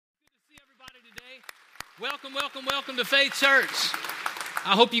Welcome to Faith Church.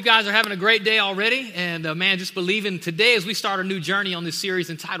 I hope you guys are having a great day already. And just believing today as we start a new journey on this series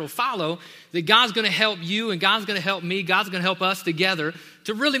entitled Follow, that God's going to help you and God's going to help me. God's going to help us together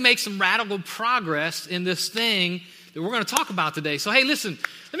to really make some radical progress in this thing that we're going to talk about today. So, hey, listen,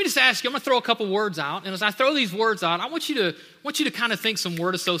 let me just ask you, I'm going to throw a couple words out. And as I throw these words out, I want you to kind of think some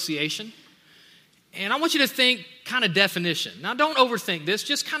word association. And I want you to think kind of definition. Now, don't overthink this.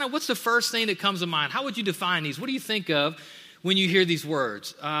 Just kind of what's the first thing that comes to mind? How would you define these? What do you think of when you hear these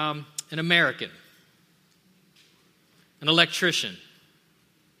words? An American, an electrician,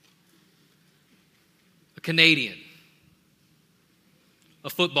 a Canadian, a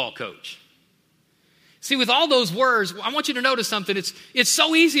football coach. See, with all those words, I want you to notice something. It's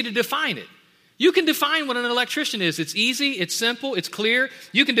so easy to define it. You can define what an electrician is. It's easy, it's simple, it's clear.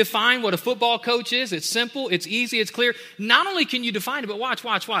 You can define what a football coach is. It's simple, it's easy, it's clear. Not only can you define it, but watch.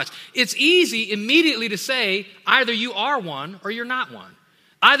 It's easy immediately to say either you are one or you're not one.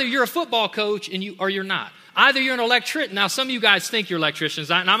 Either you're a football coach or you're not. Either you're an electrician. Now, some of you guys think you're electricians.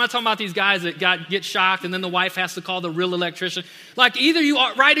 And I'm not talking about these guys that get shocked and then the wife has to call the real electrician. Like either you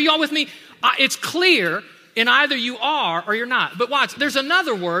are, right? Are y'all with me? It's clear. And either you are or you're not. But watch, there's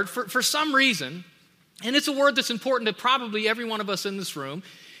another word for some reason, and it's a word that's important to probably every one of us in this room.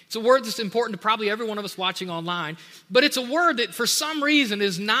 It's a word that's important to probably every one of us watching online. But it's a word that for some reason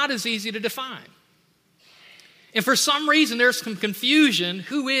is not as easy to define. And for some reason there's some confusion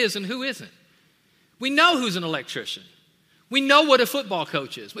who is and who isn't. We know who's an electrician. We know what a football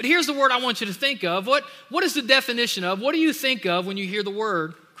coach is. But here's the word I want you to think of. What is the definition of? What do you think of when you hear the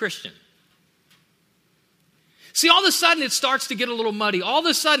word Christian? See, all of a sudden it starts to get a little muddy. All of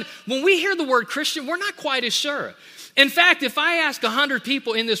a sudden, when we hear the word Christian, we're not quite as sure. In fact, if I ask 100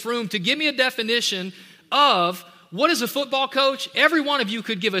 people in this room to give me a definition of what is a football coach, every one of you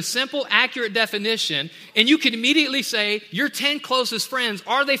could give a simple, accurate definition, and you could immediately say, your 10 closest friends,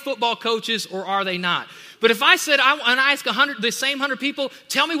 are they football coaches or are they not? But if I said, and I ask the same 100 people,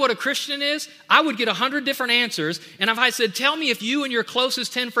 tell me what a Christian is, I would get 100 different answers. And if I said, tell me if you and your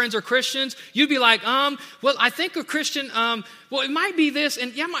closest 10 friends are Christians, you'd be like, well, I think a Christian, well, it might be this.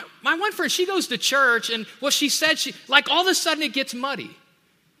 And yeah, my one friend, she goes to church, and what she said, all of a sudden it gets muddy.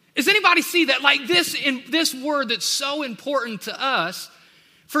 Does anybody see that? Like this word that's so important to us,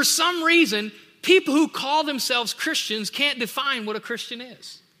 for some reason, people who call themselves Christians can't define what a Christian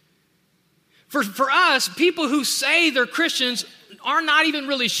is. For us, people who say they're Christians are not even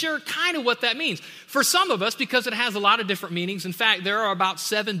really sure kind of what that means. For some of us, because it has a lot of different meanings. In fact, there are about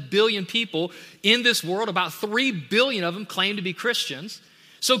 7 billion people in this world. About 3 billion of them claim to be Christians.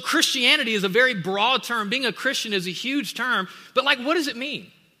 So Christianity is a very broad term. Being a Christian is a huge term. But what does it mean?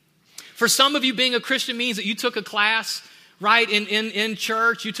 For some of you, being a Christian means that you took a class, right, in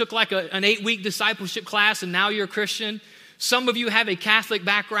church. You took an 8-week discipleship class and now you're a Christian. Some of you have a Catholic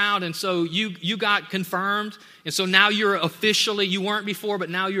background, and so you got confirmed, and so now you weren't before, but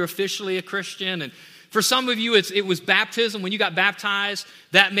now you're officially a Christian. And for some of you, it was baptism. When you got baptized,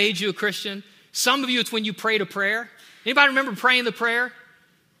 that made you a Christian. Some of you, it's when you prayed a prayer. Anybody remember praying the prayer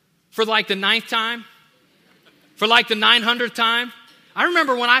for the 9th time? For the 900th time? I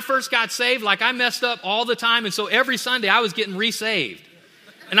remember when I first got saved, I messed up all the time, and so every Sunday I was getting resaved.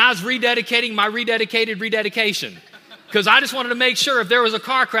 And I was rededicating my rededication. Because I just wanted to make sure if there was a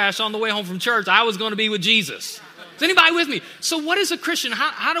car crash on the way home from church, I was going to be with Jesus. Is anybody with me? So what is a Christian?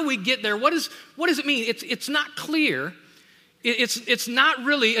 How do we get there? What does it mean? It's not clear. It's not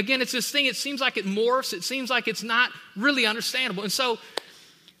really, again, it's this thing, it seems like it morphs. It seems like it's not really understandable. And so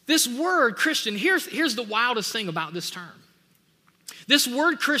this word Christian, here's the wildest thing about this term. This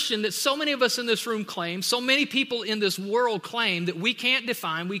word Christian that so many of us in this room claim, so many people in this world claim that we can't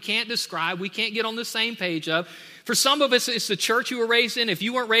define, we can't describe, we can't get on the same page of. For some of us, it's the church you were raised in. If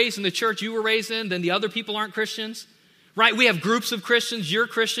you weren't raised in the church you were raised in, then the other people aren't Christians, right? We have groups of Christians. You're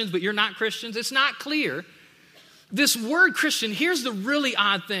Christians, but you're not Christians. It's not clear. This word Christian, here's the really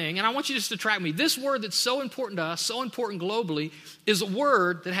odd thing, and I want you just to track me. This word that's so important to us, so important globally, is a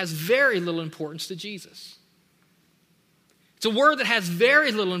word that has very little importance to Jesus. It's a word that has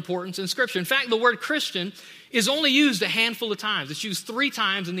very little importance in Scripture. In fact, the word Christian is only used a handful of times. It's used 3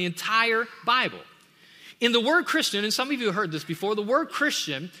 times in the entire Bible. In the word Christian, and some of you have heard this before, the word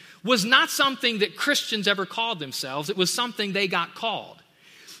Christian was not something that Christians ever called themselves. It was something they got called.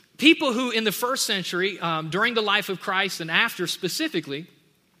 People who in the first century, during the life of Christ and after specifically,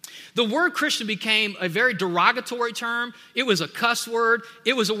 the word Christian became a very derogatory term. It was a cuss word.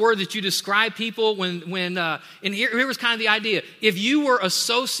 It was a word that you describe people and here was kind of the idea. If you were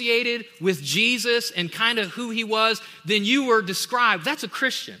associated with Jesus and kind of who he was, then you were described. That's a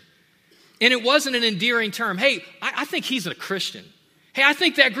Christian. And it wasn't an endearing term. Hey, I think he's a Christian. Hey, I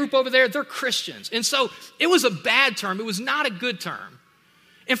think that group over there, they're Christians. And so it was a bad term. It was not a good term.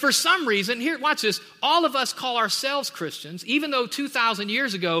 And for some reason, here, watch this, all of us call ourselves Christians, even though 2,000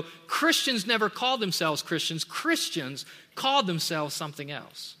 years ago, Christians never called themselves Christians. Christians called themselves something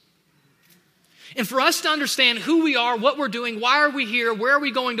else. And for us to understand who we are, what we're doing, why are we here, where are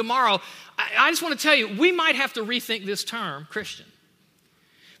we going tomorrow, I just want to tell you, we might have to rethink this term, Christian.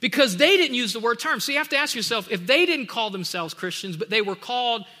 Because they didn't use the word term. So you have to ask yourself, if they didn't call themselves Christians, but they were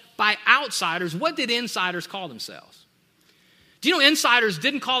called by outsiders, what did insiders call themselves? Do you know insiders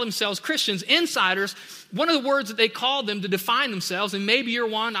didn't call themselves Christians? Insiders, one of the words that they called them to define themselves, and maybe you're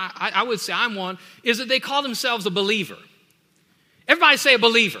one, I would say I'm one, is that they call themselves a believer. Everybody say a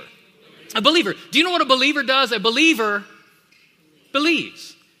believer. A believer. Do you know what a believer does? A believer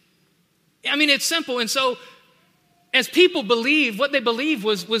believes. I mean, it's simple. And so as people believed, what they believed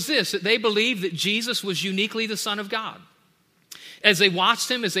was this, that they believed that Jesus was uniquely the Son of God. As they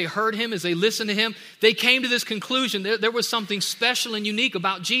watched him, as they heard him, as they listened to him, they came to this conclusion that there was something special and unique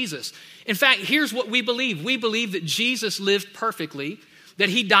about Jesus. In fact, here's what we believe. We believe that Jesus lived perfectly, that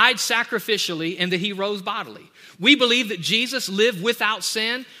he died sacrificially, and that he rose bodily. We believe that Jesus lived without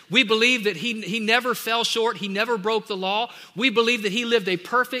sin. We believe that he never fell short. He never broke the law. We believe that he lived a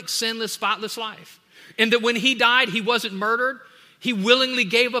perfect, sinless, spotless life. And that when he died, he wasn't murdered. He willingly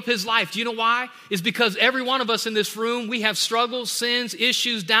gave up his life. Do you know why? It's because every one of us in this room, we have struggles, sins,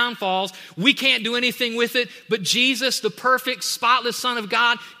 issues, downfalls. We can't do anything with it. But Jesus, the perfect, spotless Son of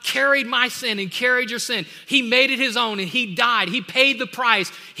God, carried my sin and carried your sin. He made it his own and he died. He paid the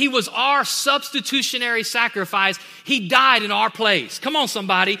price. He was our substitutionary sacrifice. He died in our place. Come on,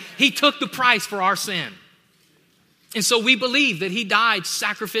 somebody. He took the price for our sin. And so we believe that he died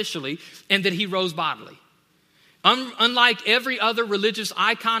sacrificially and that he rose bodily. Unlike every other religious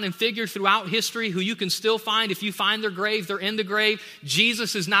icon and figure throughout history who you can still find, if you find their grave, they're in the grave.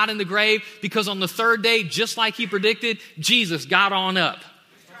 Jesus is not in the grave because on the third day, just like he predicted, Jesus got on up.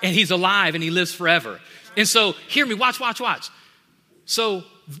 And he's alive and he lives forever. And so, hear me, watch. So,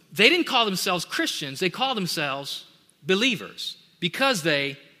 they didn't call themselves Christians. They called themselves believers because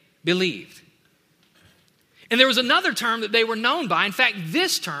they believed. And there was another term that they were known by. In fact,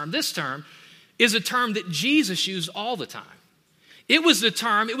 this term is a term that Jesus used all the time. It was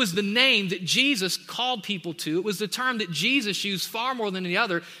the name that Jesus called people to. It was the term that Jesus used far more than any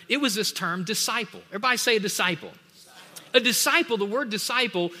other. It was this term, disciple. Everybody say a disciple. A disciple, the word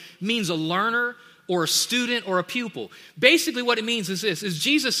disciple means a learner or a student or a pupil. Basically what it means is this, is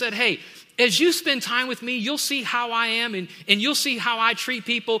Jesus said, hey, as you spend time with me, you'll see how I am and you'll see how I treat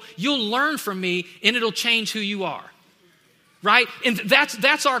people. You'll learn from me and it'll change who you are. Right? And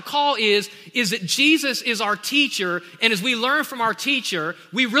that's our call is that Jesus is our teacher. And as we learn from our teacher,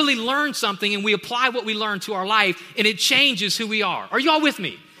 we really learn something and we apply what we learn to our life and it changes who we are. Are you all with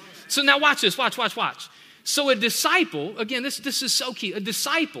me? So now watch this, watch. So a disciple, again, this is so key. A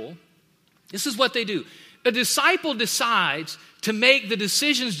disciple, this is what they do. A disciple decides to make the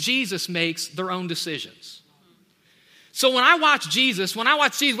decisions Jesus makes their own decisions. So when I watch Jesus,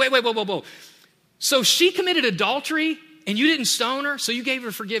 wait. So she committed adultery and you didn't stone her, so you gave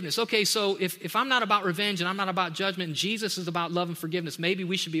her forgiveness. Okay, so if I'm not about revenge and I'm not about judgment and Jesus is about love and forgiveness, maybe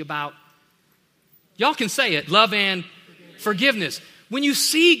we should be about, y'all can say it, love and forgiveness. When you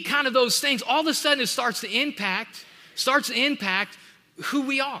see kind of those things, all of a sudden it starts to impact who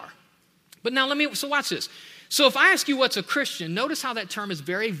we are. But now so watch this. So if I ask you what's a Christian, notice how that term is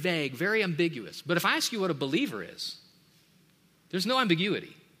very vague, very ambiguous. But if I ask you what a believer is, there's no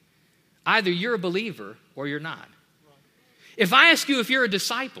ambiguity. Either you're a believer or you're not. If I ask you if you're a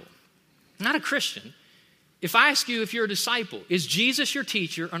disciple, not a Christian, if I ask you if you're a disciple, is Jesus your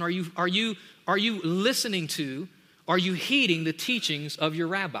teacher and are you listening to, are you heeding the teachings of your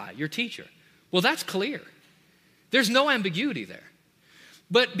rabbi, your teacher? Well, that's clear. There's no ambiguity there.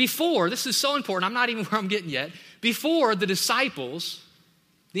 But before, this is so important, I'm not even where I'm getting yet, before the disciples,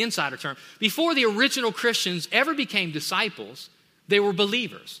 the insider term, before the original Christians ever became disciples, they were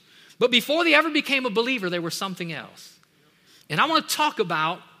believers. But before they ever became a believer, they were something else. And I want to talk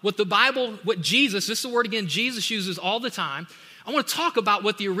about what the Bible, what Jesus, this is the word again Jesus uses all the time. I want to talk about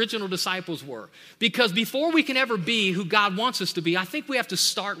what the original disciples were. Because before we can ever be who God wants us to be, I think we have to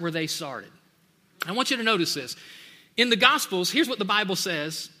start where they started. I want you to notice this. In the Gospels, here's what the Bible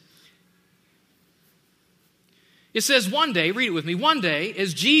says. It says one day, read it with me, one day,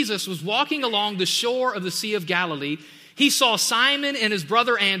 as Jesus was walking along the shore of the Sea of Galilee, he saw Simon and his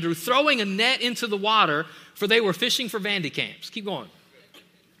brother Andrew throwing a net into the water, for they were fishing for vandicams. Keep going.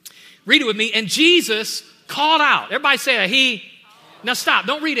 Read it with me. And Jesus called out. Everybody say that. He Now stop.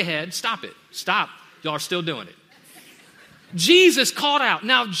 Don't read ahead. Stop it. Stop. Y'all are still doing it. Jesus called out.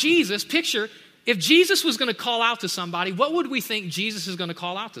 Now Jesus, picture, if Jesus was going to call out to somebody, what would we think Jesus is going to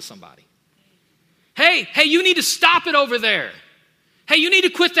call out to somebody? Hey, you need to stop it over there. Hey, you need to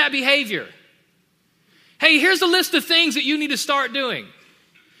quit that behavior. Hey, here's a list of things that you need to start doing.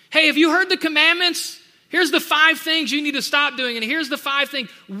 Hey, have you heard the commandments? Here's the 5 things you need to stop doing, and here's the 5 things.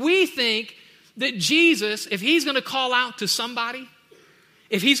 We think that Jesus, if he's going to call out to somebody,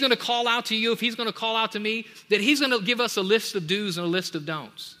 if he's going to call out to you, if he's going to call out to me, that he's going to give us a list of do's and a list of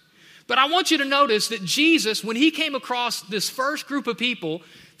don'ts. But I want you to notice that Jesus, when he came across this first group of people,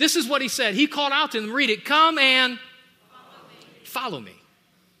 this is what he said. He called out to them, read it, come and follow me.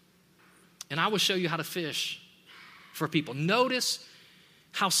 And I will show you how to fish for people. Notice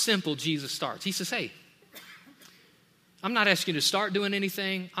how simple Jesus starts. He says, hey, I'm not asking you to start doing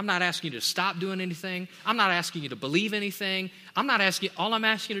anything. I'm not asking you to stop doing anything. I'm not asking you to believe anything. All I'm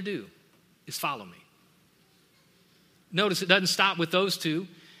asking you to do is follow me. Notice it doesn't stop with those 2.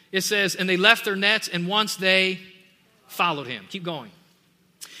 It says, and they left their nets, and once they followed him. Keep going.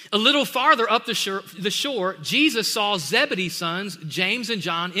 A little farther up the shore, Jesus saw Zebedee's sons, James and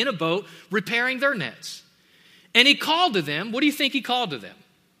John, in a boat repairing their nets. And he called to them. What do you think he called to them?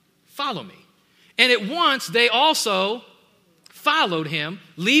 Follow me. And at once they also followed him,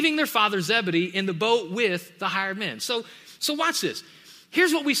 leaving their father Zebedee in the boat with the hired men. So watch this.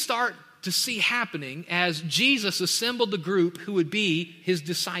 Here's what we start to see happening as Jesus assembled the group who would be his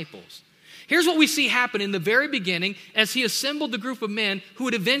disciples. Here's what we see happen in the very beginning as he assembled the group of men who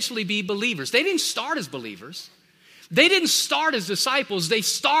would eventually be believers. They didn't start as believers. They didn't start as disciples. They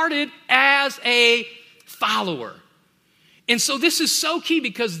started as a follower. And so this is so key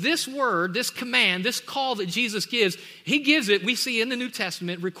because this word, this command, this call that Jesus gives, he gives it, we see in the New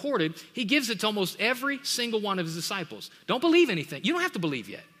Testament recorded, he gives it to almost every single one of his disciples. Don't believe anything. You don't have to believe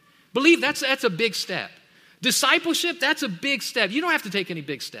yet. Believe, that's a big step. Discipleship, that's a big step. You don't have to take any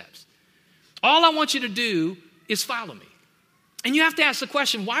big steps. All I want you to do is follow me. And you have to ask the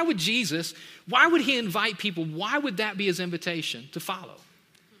question, why would he invite people? Why would that be his invitation to follow?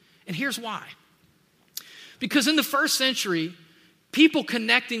 And here's why. Because in the first century, people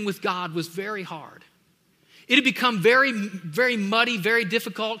connecting with God was very hard. It had become very, very muddy, very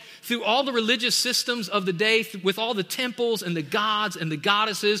difficult through all the religious systems of the day, with all the temples and the gods and the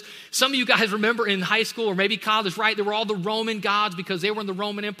goddesses. Some of you guys remember in high school or maybe college, right? There were all the Roman gods because they were in the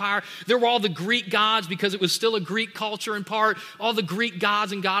Roman Empire. There were all the Greek gods because it was still a Greek culture in part. All the Greek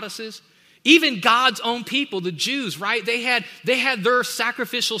gods and goddesses. Even God's own people, the Jews, right? They had their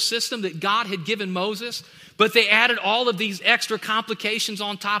sacrificial system that God had given Moses, but they added all of these extra complications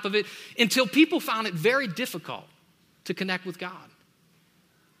on top of it until people found it very difficult to connect with God.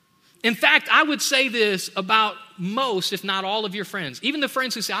 In fact, I would say this about most, if not all of your friends. Even the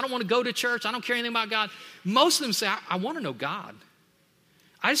friends who say, I don't want to go to church, I don't care anything about God. Most of them say, I want to know God.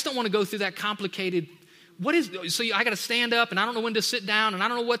 I just don't want to go through that complicated I got to stand up and I don't know when to sit down and I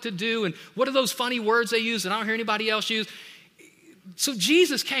don't know what to do and what are those funny words they use that I don't hear anybody else use. So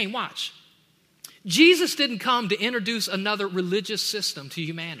Jesus came, watch. Jesus didn't come to introduce another religious system to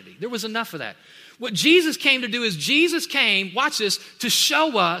humanity. There was enough of that. What Jesus came to do is Jesus came, watch this, to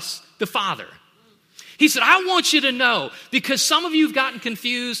show us the Father. He said, I want you to know, because some of you have gotten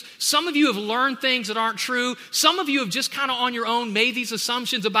confused. Some of you have learned things that aren't true. Some of you have just kind of on your own made these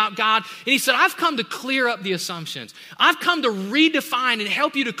assumptions about God. And he said, I've come to clear up the assumptions. I've come to redefine and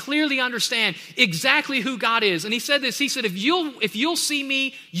help you to clearly understand exactly who God is. And he said this, he said, if you'll see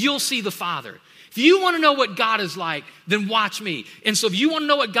me, you'll see the Father. If you want to know what God is like, then watch me. And so if you want to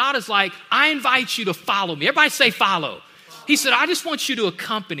know what God is like, I invite you to follow me. Everybody say follow. He said, I just want you to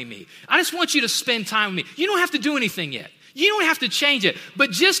accompany me. I just want you to spend time with me. You don't have to do anything yet. You don't have to change it,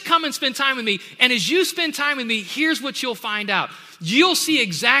 but just come and spend time with me. And as you spend time with me, here's what you'll find out. You'll see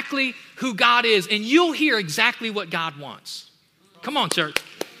exactly who God is, and you'll hear exactly what God wants. Come on, church.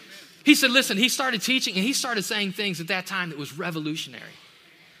 He said, listen, he started teaching, and he started saying things at that time that was revolutionary.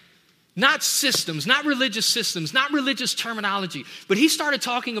 Not systems, not religious terminology, but he started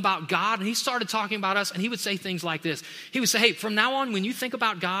talking about God and he started talking about us, and he would say things like this. He would say, hey, from now on, when you think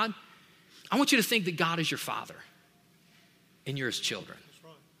about God, I want you to think that God is your Father and you're his children.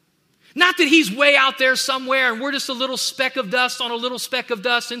 Not that he's way out there somewhere and we're just a little speck of dust on a little speck of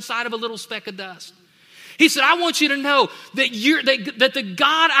dust inside of a little speck of dust. He said, I want you to know that the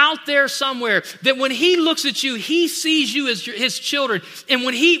God out there somewhere, that when he looks at you, he sees you as his children. And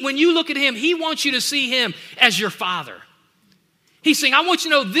when you look at him, he wants you to see him as your Father. He's saying, I want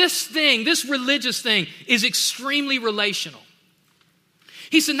you to know this religious thing is extremely relational.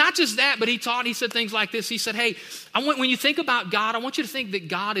 He said, not just that, but he said things like this. He said, hey, when you think about God, I want you to think that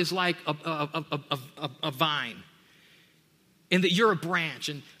God is like a vine and that you're a branch.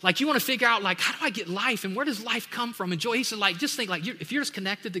 And like you want to figure out like, how do I get life? And where does life come from? And joy, he said, like, just think like if you're just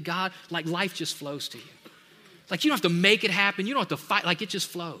connected to God, like life just flows to you. Like you don't have to make it happen. You don't have to fight. Like it just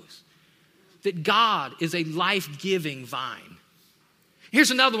flows. That God is a life-giving vine. Here's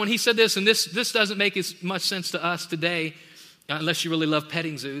another one. He said this, and this doesn't make as much sense to us today, unless you really love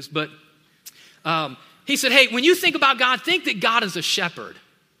petting zoos. But he said, hey, when you think about God, think that God is a shepherd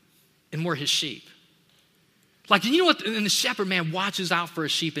and we're his sheep. Like, you know what? And the shepherd, man, watches out for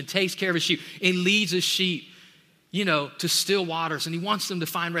his sheep and takes care of his sheep and leads his sheep, to still waters, and he wants them to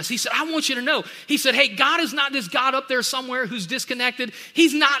find rest. He said, I want you to know. He said, hey, God is not this God up there somewhere who's disconnected.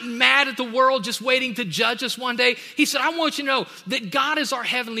 He's not mad at the world just waiting to judge us one day. He said, I want you to know that God is our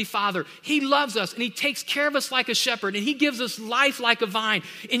heavenly Father. He loves us, and he takes care of us like a shepherd, and he gives us life like a vine.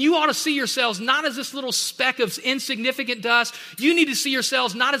 And you ought to see yourselves not as this little speck of insignificant dust. You need to see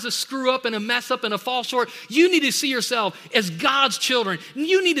yourselves not as a screw up and a mess up and a fall short. You need to see yourself as God's children.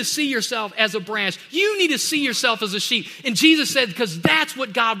 You need to see yourself as a branch. You need to see yourself as a sheep. And Jesus said, because that's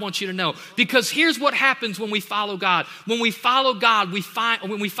what God wants you to know. Because here's what happens when we follow God. When we follow God,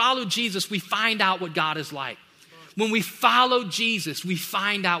 when we follow Jesus, we find out what God is like. When we follow Jesus, we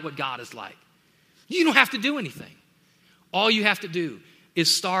find out what God is like. You don't have to do anything. All you have to do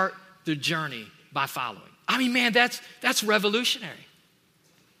is start the journey by following. I mean, man, that's revolutionary.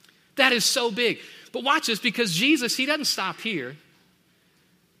 That is so big. But watch this, because Jesus, he doesn't stop here.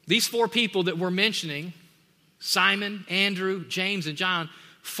 These 4 people that we're mentioning, Simon, Andrew, James, and John,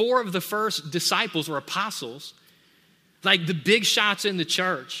 4 of the first disciples or apostles, like the big shots in the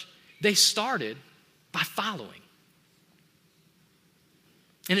church, they started by following.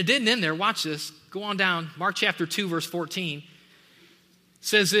 And it didn't end there. Watch this. Go on down. Mark chapter 2, verse 14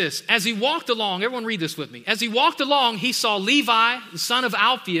 says this. As he walked along, everyone read this with me. As he walked along, he saw Levi, the son of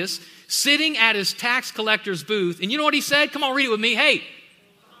Alphaeus, sitting at his tax collector's booth. And you know what he said? Come on, read it with me. Hey,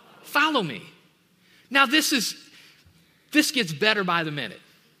 follow me. Now, this gets better by the minute.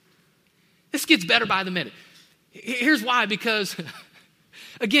 This gets better by the minute. Here's why, because,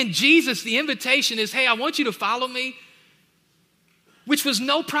 again, Jesus, the invitation is, hey, I want you to follow me, which was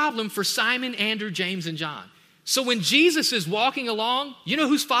no problem for Simon, Andrew, James, and John. So when Jesus is walking along, you know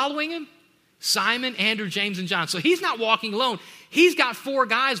who's following him? Simon, Andrew, James, and John. So he's not walking alone. He's got 4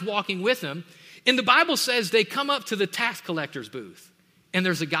 guys walking with him. And the Bible says they come up to the tax collector's booth, and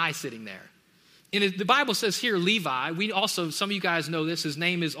there's a guy sitting there. And the Bible says here, Levi, some of you guys know this, his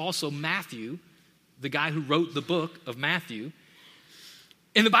name is also Matthew, the guy who wrote the book of Matthew.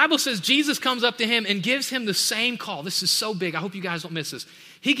 And the Bible says Jesus comes up to him and gives him the same call. This is so big. I hope you guys don't miss this.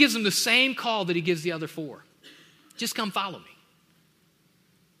 He gives him the same call that he gives the other 4. Just come follow me.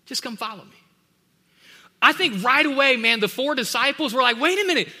 Just come follow me. I think right away, man, the 4 disciples were like, wait a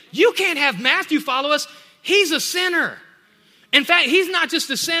minute, you can't have Matthew follow us. He's a sinner. In fact, he's not just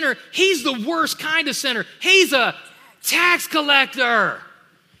a sinner, he's the worst kind of sinner. He's a tax collector.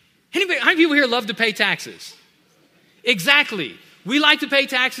 How many people here love to pay taxes? Exactly. We like to pay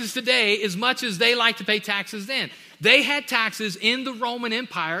taxes today as much as they like to pay taxes then. They had taxes in the Roman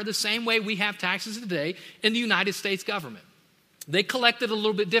Empire the same way we have taxes today in the United States government. They collected a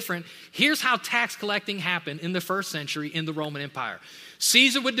little bit different. Here's how tax collecting happened in the first century in the Roman Empire.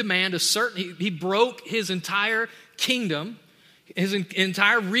 Caesar would demand he broke his entire kingdom,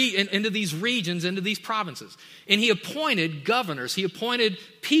 into these regions, into these provinces. And he appointed governors. He appointed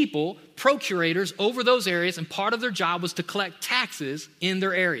people, procurators over those areas, and part of their job was to collect taxes in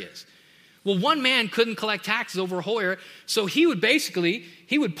their areas. Well, one man couldn't collect taxes over a whole area, so he would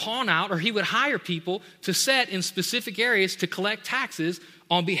pawn out, or he would hire people to set in specific areas to collect taxes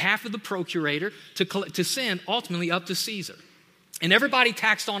on behalf of the procurator to send ultimately up to Caesar. And everybody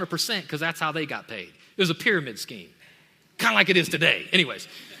taxed on a percent because that's how they got paid. It was a pyramid scheme. Kind of like it is today. Anyways,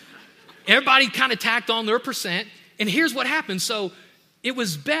 everybody kind of tacked on their percent. And here's what happened. So it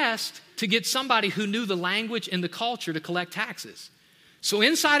was best to get somebody who knew the language and the culture to collect taxes. So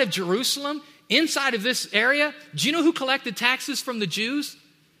inside of Jerusalem, inside of this area, do you know who collected taxes from the Jews?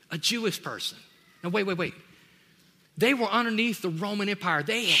 A Jewish person. Now, wait. They were underneath the Roman Empire.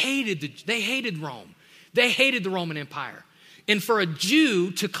 They hated Rome. They hated the Roman Empire. And for a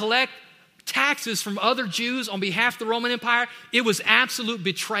Jew to collect taxes from other Jews on behalf of the Roman Empire, it was absolute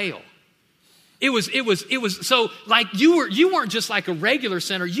betrayal. It was so like you weren't just like a regular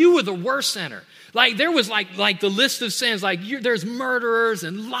sinner, you were the worst sinner. Like there was like the list of sins, there's murderers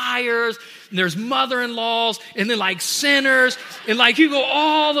and liars, and there's mother-in-laws, and then like sinners, and like you go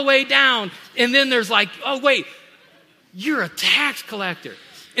all the way down, and then there's like, oh wait, You're a tax collector.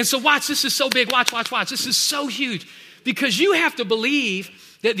 And so watch, this is so big. Watch. This is so huge. Because you have to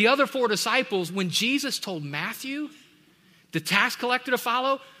believe that the other 4 disciples, when Jesus told Matthew, the tax collector, to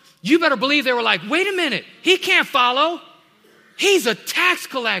follow, you better believe they were like, wait a minute, he can't follow. He's a tax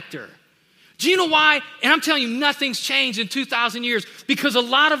collector. Do you know why? And I'm telling you, nothing's changed in 2,000 years because a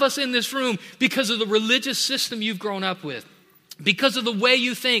lot of us in this room, because of the religious system you've grown up with, because of the way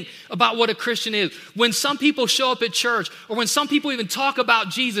you think about what a Christian is. When some people show up at church or when some people even talk about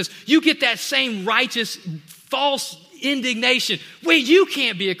Jesus, you get that same righteous, false indignation. Wait, you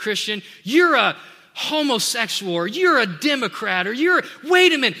can't be a Christian. You're a homosexual, or you're a Democrat, or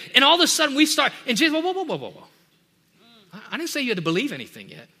wait a minute. And all of a sudden we start, and Jesus, whoa. I didn't say you had to believe anything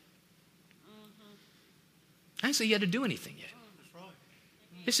yet. I didn't say you had to do anything yet.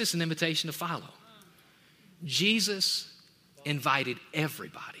 It's just an invitation to follow. Jesus invited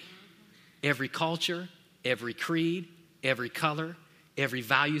everybody, every culture, every creed, every color, every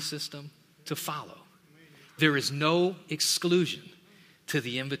value system to follow. There is no exclusion to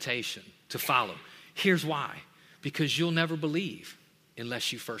the invitation to follow. Here's why. Because you'll never believe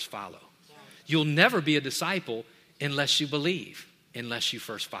unless you first follow. You'll never be a disciple unless you believe, unless you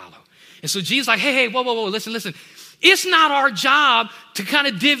first follow. And so Jesus is like, hey, whoa, listen. It's not our job to kind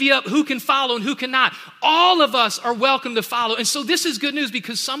of divvy up who can follow and who cannot. All of us are welcome to follow. And so this is good news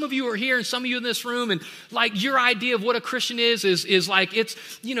because some of you are here and some of you in this room, and like your idea of what a Christian is like it's,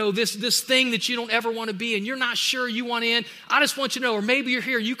 this thing that you don't ever want to be, and you're not sure you want in. I just want you to know, or maybe you're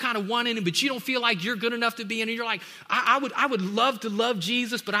here, you kind of want in, but you don't feel like you're good enough to be in, and you're like, I would love to love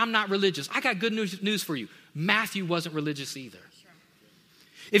Jesus, but I'm not religious. I got good news for you. Matthew wasn't religious either.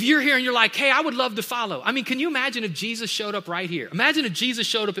 If you're here and you're like, hey, I would love to follow. I mean, can you imagine if Jesus showed up right here? Imagine if Jesus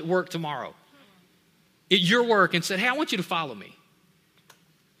showed up at work tomorrow, at your work, and said, hey, I want you to follow me.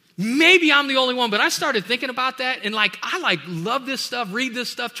 Maybe I'm the only one, but I started thinking about that, and I love this stuff, read this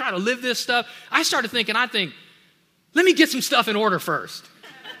stuff, try to live this stuff. I started thinking, let me get some stuff in order first.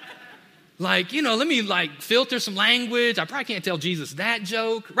 Let me filter some language. I probably can't tell Jesus that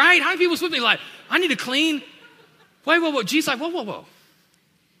joke, right? How many people's with me I need to clean? Wait. Jesus like, whoa.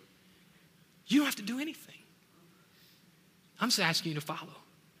 You don't have to do anything. I'm just asking you to follow.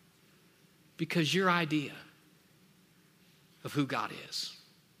 Because your idea of who God is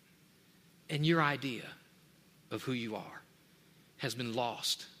and your idea of who you are has been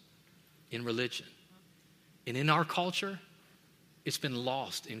lost in religion. And in our culture, it's been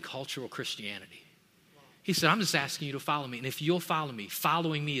lost in cultural Christianity. He said, I'm just asking you to follow me. And if you'll follow me,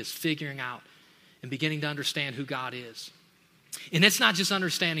 following me is figuring out and beginning to understand who God is. And it's not just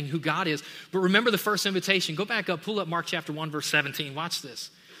understanding who God is, but remember the first invitation. Go back up, pull up Mark chapter 1, verse 17. Watch this.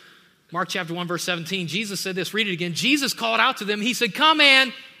 Mark chapter 1, verse 17. Jesus said this. Read it again. Jesus called out to them. He said, come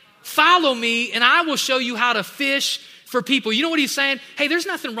and follow me, and I will show you how to fish for people. You know what he's saying? Hey, there's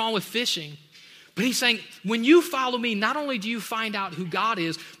nothing wrong with fishing. But he's saying, when you follow me, not only do you find out who God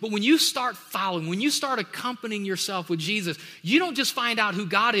is, but when you start following, when you start accompanying yourself with Jesus, you don't just find out who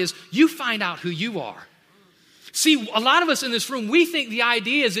God is, you find out who you are. See, a lot of us in this room, we think the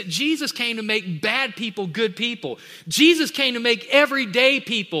idea is that Jesus came to make bad people good people. Jesus came to make everyday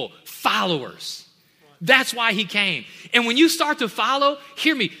people followers. That's why he came. And when you start to follow,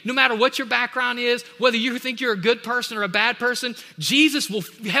 hear me, no matter what your background is, whether you think you're a good person or a bad person, Jesus will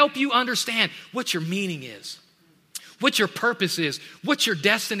help you understand what your meaning is, what your purpose is, what your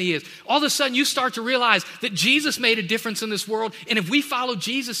destiny is. All of a sudden you start to realize that Jesus made a difference in this world. And if we follow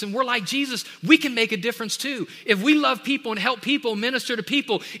Jesus and we're like Jesus, we can make a difference too. If we love people and help people, minister to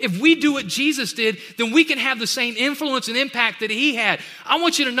people, if we do what Jesus did, then we can have the same influence and impact that he had. I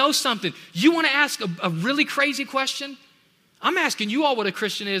want you to know something. You want to ask a really crazy question? I'm asking you all what a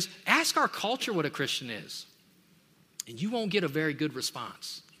Christian is. Ask our culture what a Christian is. And you won't get a very good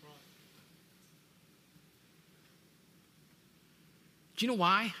response. Do you know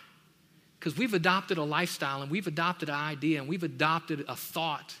why? Because we've adopted a lifestyle and we've adopted an idea and we've adopted a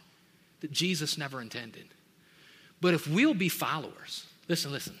thought that Jesus never intended. But if we'll be followers,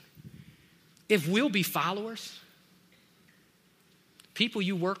 listen. If we'll be followers, people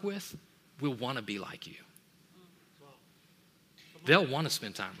you work with will want to be like you. They'll want to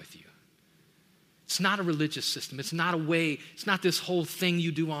spend time with you. It's not a religious system. It's not a way. It's not this whole thing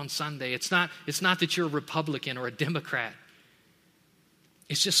you do on Sunday. It's not that you're a Republican or a Democrat.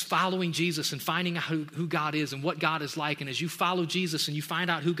 It's just following Jesus and finding out who God is and what God is like. And as you follow Jesus and you find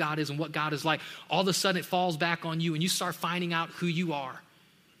out who God is and what God is like, all of a sudden it falls back on you and you start finding out who you are.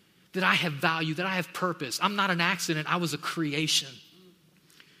 That I have value, that I have purpose. I'm not an accident. I was a creation.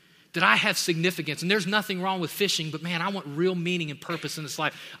 that I have significance. And there's nothing wrong with fishing, but man, I want real meaning and purpose in this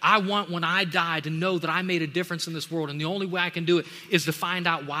life. I want when I die to know that I made a difference in this world. And the only way I can do it is to find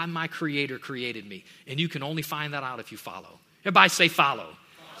out why my Creator created me. And you can only find that out if you follow. Everybody say follow.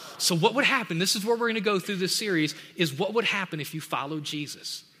 So what would happen, this is where we're going to go through this series, is what would happen if you followed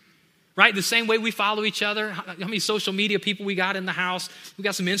Jesus. Right? The same way we follow each other. How many social media people we got in the house? We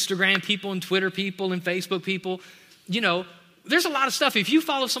got some Instagram people and Twitter people and Facebook people. You know, there's a lot of stuff. If you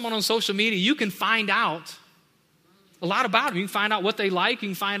follow someone on social media, you can find out a lot about them. You can find out what they like. You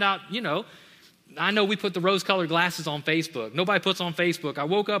can find out, you know, I know we put the rose-colored glasses on Facebook. Nobody puts on Facebook, I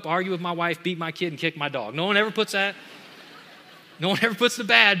woke up, argued with my wife, beat my kid, and kicked my dog. No one ever puts that. No one ever puts the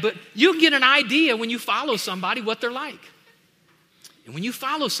bad. But you get an idea when you follow somebody what they're like. And when you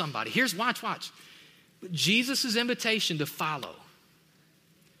follow somebody, here's, watch. Jesus' invitation to follow,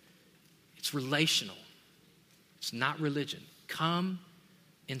 it's relational. It's not religion. Come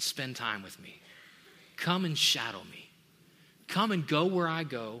and spend time with me. Come and shadow me. Come and go where I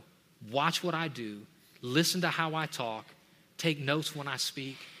go. Watch what I do. Listen to how I talk. Take notes when I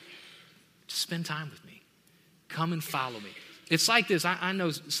speak. Just spend time with me. Come and follow me. It's like this. I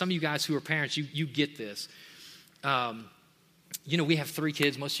know some of you guys who are parents, you get this. You know, we have 3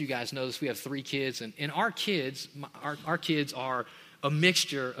 kids. Most of you guys know this. We have 3 kids. And our kids, our kids are a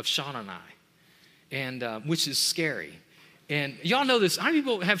mixture of Sean and I. And which is scary. And y'all know this. How many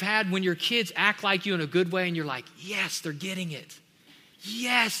people have had when your kids act like you in a good way and you're like, yes, they're getting it.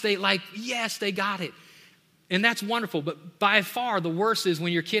 Yes, they got it. And that's wonderful. But by far the worst is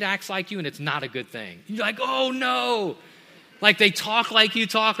when your kid acts like you and it's not a good thing. You're like, oh no. Like they talk like you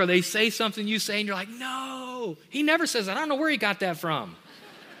talk or they say something you say and you're like, no. He never says that. I don't know where he got that from.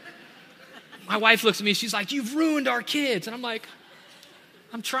 My wife looks at me. She's like, you've ruined our kids. And I'm like,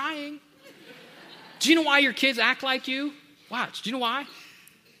 I'm trying. Do you know why your kids act like you? Watch. Do you know why?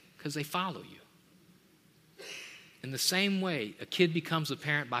 Because they follow you. In the same way, a kid becomes a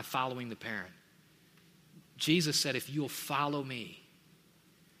parent by following the parent. Jesus said, if you'll follow me,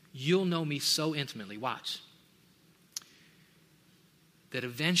 you'll know me so intimately. Watch. That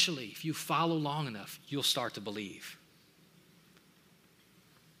eventually, if you follow long enough, you'll start to believe.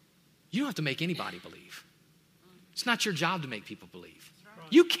 You don't have to make anybody believe. It's not your job to make people believe.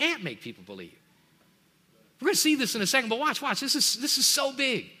 You can't make people believe. We're going to see this in a second, but watch. This is so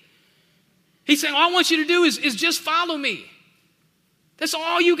big. He's saying, all I want you to do is just follow me. That's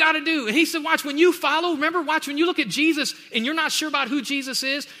all you got to do. And he said, watch, when you follow, remember, watch, when you look at Jesus and you're not sure about who Jesus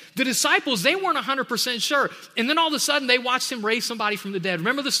is, the disciples, they weren't 100% sure. And then all of a sudden, they watched him raise somebody from the dead.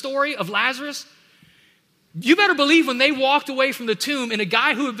 Remember the story of Lazarus? You better believe when they walked away from the tomb and a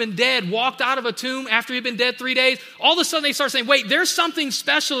guy who had been dead walked out of a tomb after he'd been dead 3 days, all of a sudden they start saying, wait, there's something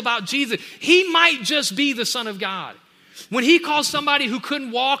special about Jesus. He might just be the Son of God. When he calls somebody who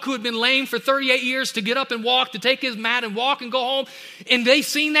couldn't walk, who had been lame for 38 years to get up and walk, to take his mat and walk and go home, and they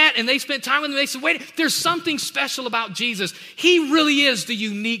seen that and they spent time with him, they said, wait, there's something special about Jesus. He really is the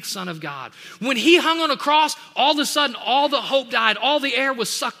unique Son of God. When he hung on a cross, all of a sudden, all the hope died. All the air was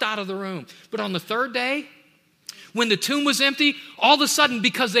sucked out of the room. But on the 3rd day, when the tomb was empty, all of a sudden,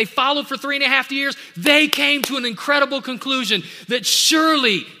 because they followed for 3.5 years, they came to an incredible conclusion that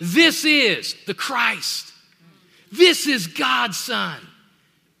surely this is the Christ. This is God's Son.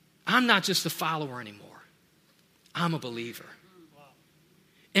 I'm not just a follower anymore. I'm a believer.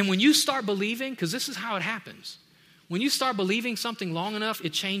 And when you start believing, because this is how it happens, when you start believing something long enough,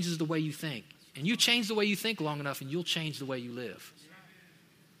 it changes the way you think. And you change the way you think long enough, and you'll change the way you live.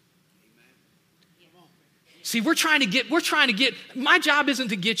 See, we're trying to get, my job isn't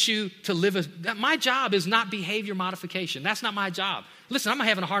to get you to live, my job is not behavior modification. That's not my job. Listen, I'm not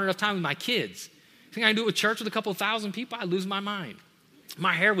having a hard enough time with my kids. Think I can do it with church with a couple of thousand people? I'd lose my mind.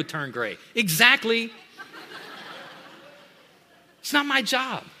 My hair would turn gray. Exactly. It's not my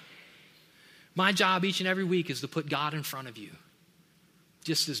job. My job each and every week is to put God in front of you.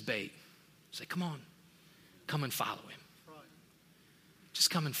 Just as bait. Say, come on. Come and follow him.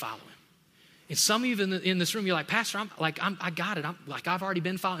 Just come and follow him. And some of you in this room, you're like, Pastor, I got it. I've already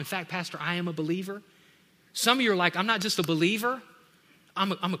been following. In fact, Pastor, I am a believer. Some of you are like, I'm not just a believer.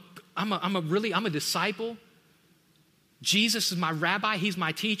 I'm a disciple. Jesus is my rabbi. He's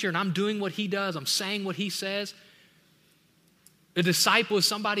my teacher, and I'm doing what he does. I'm saying what he says. A disciple is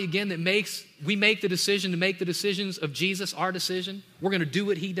somebody, again, we make the decision to make the decisions of Jesus our decision. We're going to do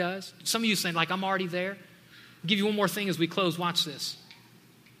what he does. Some of you saying, like, I'm already there. I'll give you one more thing as we close. Watch this.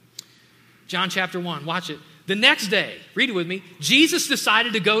 John chapter 1, watch it. The next day, read it with me, Jesus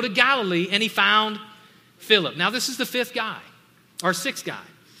decided to go to Galilee and he found Philip. Now this is the 6th guy.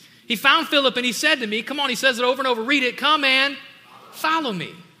 He found Philip and he said to me, come on, he says it over and over, read it, come and follow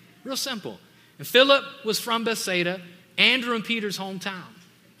me. Real simple. And Philip was from Bethsaida, Andrew and Peter's hometown.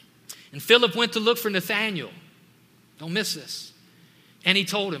 And Philip went to look for Nathanael. Don't miss this. And he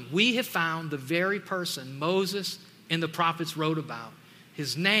told him, we have found the very person Moses and the prophets wrote about.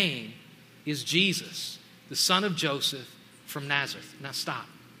 His name is Jesus, the son of Joseph from Nazareth. Now stop.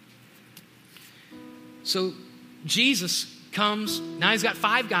 So Jesus comes. Now he's got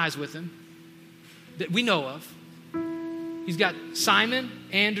 5 guys with him that we know of. He's got Simon,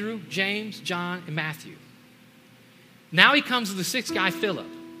 Andrew, James, John, and Matthew. Now he comes to the 6th guy, Philip.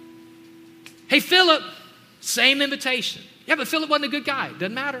 Hey, Philip, same invitation. Yeah, but Philip wasn't a good guy.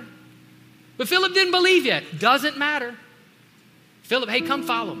 Doesn't matter. But Philip didn't believe yet. Doesn't matter. Philip, hey, come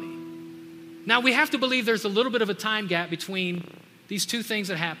follow me. Now we have to believe there's a little bit of a time gap between these 2 things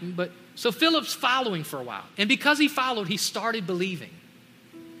that happened. But so Philip's following for a while. And because he followed, he started believing.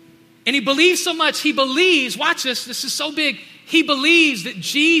 And he believes so much, he believes, watch this is so big, he believes that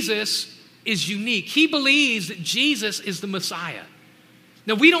Jesus is unique. He believes that Jesus is the Messiah.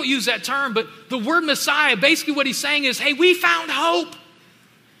 Now, we don't use that term, but the word Messiah, basically what he's saying is, hey, we found hope.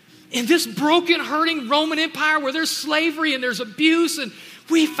 In this broken, hurting Roman Empire where there's slavery and there's abuse, and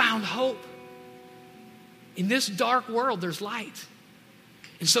we found hope. In this dark world, there's light.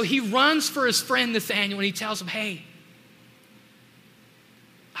 And so he runs for his friend Nathanael and he tells him, hey,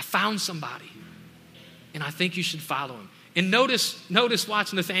 I found somebody, and I think you should follow him. And notice,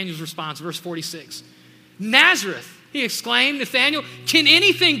 watch Nathanael's response, verse 46. Nazareth, he exclaimed, Nathanael, can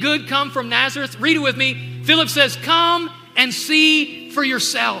anything good come from Nazareth? Read it with me. Philip says, come and see for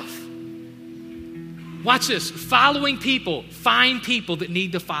yourself. Watch this. Following people find people that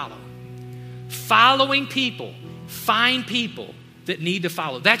need to follow. Following people find people that need to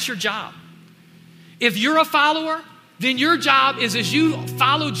follow. That's your job. If you're a follower, then your job is, as you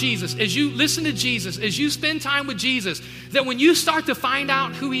follow Jesus, as you listen to Jesus, as you spend time with Jesus, that when you start to find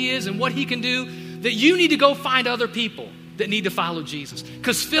out who he is and what he can do, that you need to go find other people that need to follow Jesus.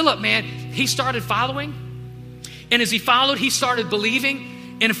 Because Philip, man, he started following. And as he followed, he started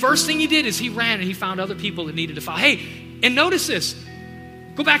believing. And the first thing he did is he ran and he found other people that needed to follow. Hey, and notice this.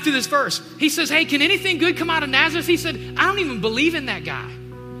 Go back to this verse. He says, hey, can anything good come out of Nazareth? He said, I don't even believe in that guy.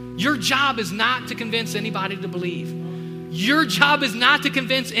 Your job is not to convince anybody to believe. Your job is not to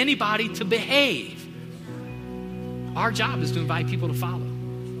convince anybody to behave. Our job is to invite people to follow.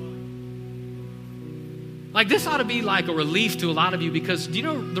 Like, this ought to be like a relief to a lot of you, because do you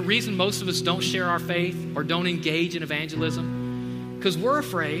know the reason most of us don't share our faith or don't engage in evangelism? Because we're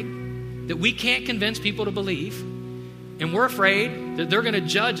afraid that we can't convince people to believe, and we're afraid that they're going to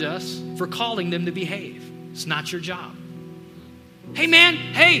judge us for calling them to behave. It's not your job. Hey, man,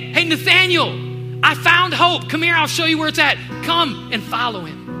 hey, Nathanael, I found hope. Come here, I'll show you where it's at. Come and follow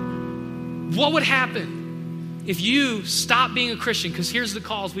him. What would happen if you stop being a Christian? Because here's the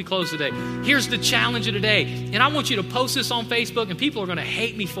call as we close today. Here's the challenge of today. And I want you to post this on Facebook, and people are going to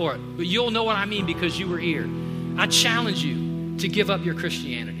hate me for it, but you'll know what I mean because you were here. I challenge you to give up your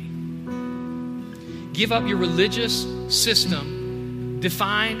Christianity. Give up your religious system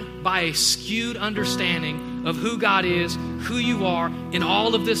defined by a skewed understanding of who God is, who you are, and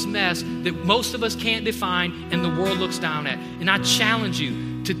all of this mess that most of us can't define and the world looks down at. And I challenge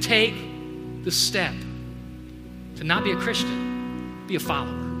you to take the step to not be a Christian, be a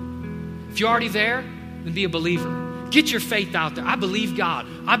follower. If you're already there, then be a believer. Get your faith out there. I believe God.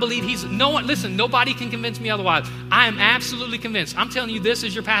 I believe listen, nobody can convince me otherwise. I am absolutely convinced. I'm telling you this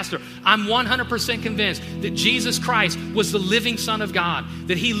as your pastor. I'm 100% convinced that Jesus Christ was the living Son of God,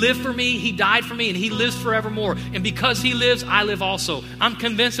 that he lived for me, he died for me, and he lives forevermore. And because he lives, I live also. I'm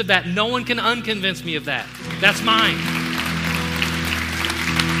convinced of that. No one can unconvince me of that. That's mine.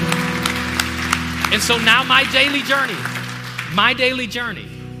 And so now my daily journey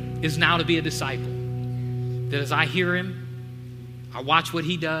is now to be a disciple. That as I hear him, I watch what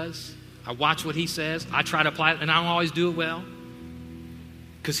he does, I watch what he says, I try to apply it, and I don't always do it well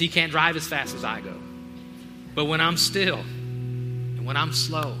because he can't drive as fast as I go. But when I'm still and when I'm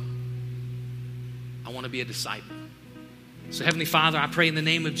slow, I want to be a disciple. So Heavenly Father, I pray in the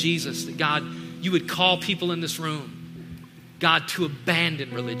name of Jesus that God, you would call people in this room, God, to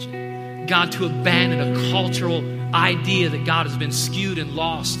abandon religion, God, to abandon a cultural idea that God has been skewed and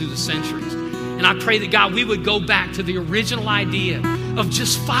lost through the centuries. And I pray that, God, we would go back to the original idea of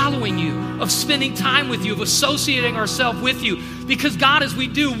just following you, of spending time with you, of associating ourselves with you. Because, God, as we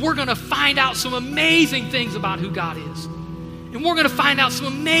do, we're going to find out some amazing things about who God is. And we're going to find out some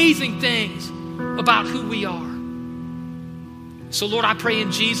amazing things about who we are. So, Lord, I pray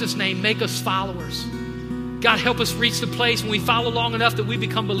in Jesus' name, make us followers. God, help us reach the place when we follow long enough that we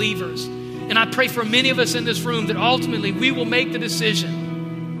become believers. And I pray for many of us in this room that ultimately we will make the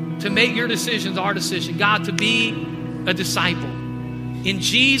decision to make your decisions our decision. God, to be a disciple. In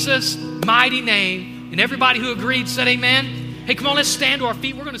Jesus' mighty name. And everybody who agreed said amen. Hey, come on, let's stand to our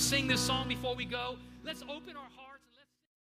feet. We're going to sing this song before we go. Let's open our hearts.